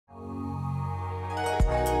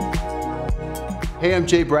Hey, I'm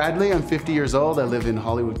Jay Bradley. I'm 50 years old. I live in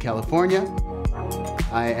Hollywood, California.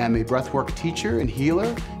 I am a breathwork teacher and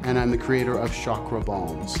healer, and I'm the creator of Chakra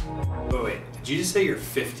Balms. Wait, did you just say you're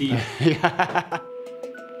 50? Yeah.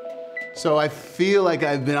 So I feel like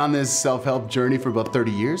I've been on this self-help journey for about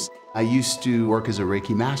 30 years. I used to work as a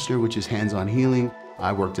Reiki master, which is hands-on healing.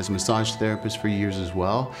 I worked as a massage therapist for years as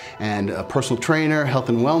well, and a personal trainer, health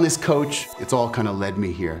and wellness coach. It's all kind of led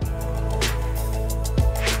me here.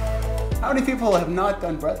 How many people have not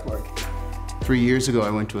done breathwork? 3 years ago,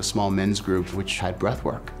 I went to a small men's group which had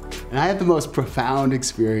breathwork. And I had the most profound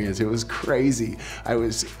experience. It was crazy. I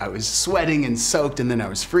was sweating and soaked, and then I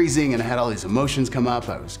was freezing, and I had all these emotions come up.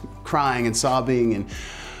 I was crying and sobbing, and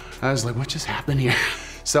I was like, what just happened here?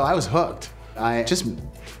 So I was hooked. I just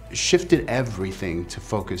shifted everything to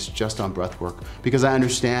focus just on breathwork because I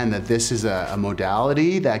understand that this is a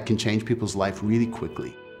modality that can change people's life really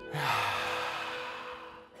quickly.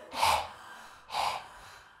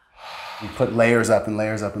 We put layers up and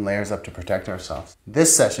layers up and layers up to protect ourselves.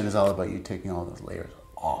 This session is all about you taking all those layers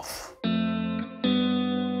off.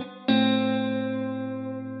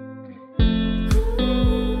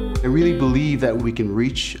 I really believe that we can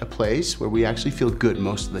reach a place where we actually feel good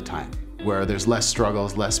most of the time, where there's less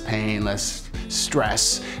struggles, less pain, less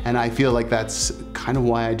stress, and I feel like that's kind of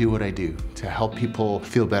why I do what I do, to help people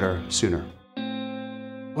feel better sooner.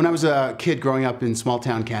 When I was a kid growing up in small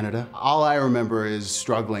town Canada, all I remember is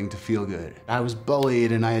struggling to feel good. I was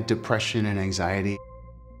bullied and I had depression and anxiety.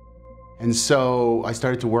 And so I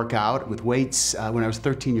started to work out with weights when I was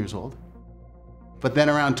 13 years old. But then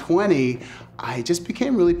around 20, I just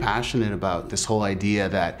became really passionate about this whole idea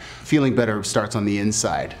that feeling better starts on the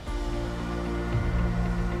inside.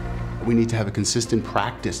 We need to have a consistent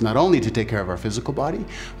practice, not only to take care of our physical body,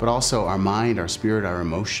 but also our mind, our spirit, our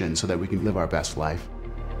emotions, so that we can live our best life.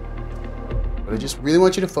 But I just really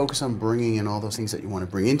want you to focus on bringing in all those things that you want to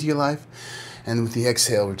bring into your life. And with the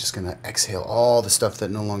exhale, we're just going to exhale all the stuff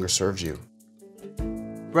that no longer serves you.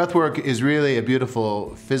 Breathwork is really a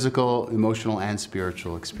beautiful physical, emotional, and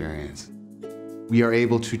spiritual experience. We are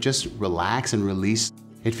able to just relax and release.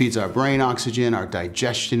 It feeds our brain oxygen, our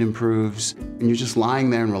digestion improves, and you're just lying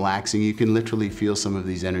there and relaxing. You can literally feel some of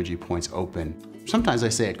these energy points open. Sometimes I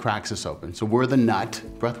say it cracks us open. So we're the nut.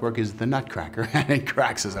 Breathwork is the nutcracker, and it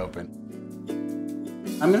cracks us open.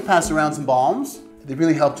 I'm gonna pass around some balms. They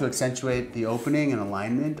really help to accentuate the opening and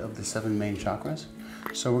alignment of the 7 main chakras.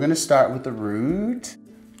 So we're gonna start with the root.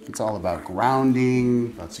 It's all about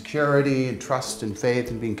grounding, about security and trust and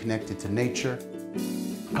faith and being connected to nature.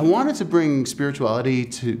 I wanted to bring spirituality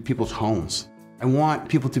to people's homes. I want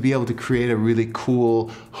people to be able to create a really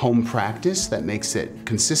cool home practice that makes it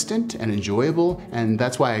consistent and enjoyable, and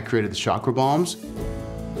that's why I created the Chakra Balms.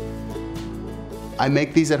 I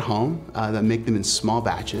make these at home, that make them in small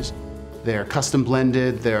batches. They're custom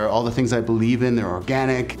blended, they're all the things I believe in, they're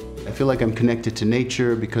organic. I feel like I'm connected to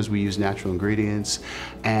nature because we use natural ingredients,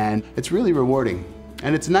 and it's really rewarding.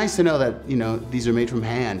 And it's nice to know that, these are made from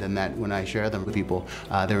hand and that when I share them with people,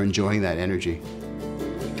 they're enjoying that energy.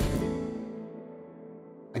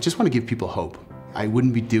 I just want to give people hope. I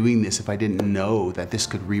wouldn't be doing this if I didn't know that this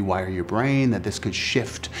could rewire your brain, that this could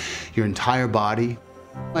shift your entire body.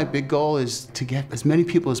 My big goal is to get as many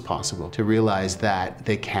people as possible to realize that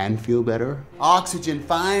they can feel better. Oxygen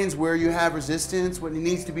finds where you have resistance, when it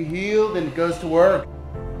needs to be healed, and it goes to work.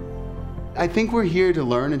 I think we're here to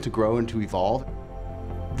learn and to grow and to evolve.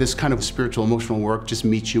 This kind of spiritual, emotional work just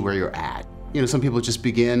meets you where you're at. Some people just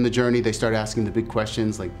begin the journey, they start asking the big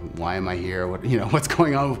questions like, why am I here? What's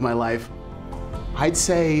going on with my life? I'd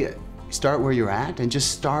say start where you're at and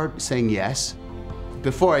just start saying yes.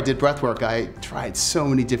 Before I did breathwork, I tried so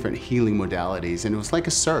many different healing modalities, and it was like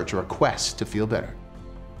a search or a quest to feel better.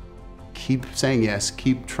 Keep saying yes,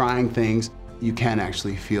 keep trying things. You can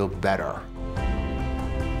actually feel better.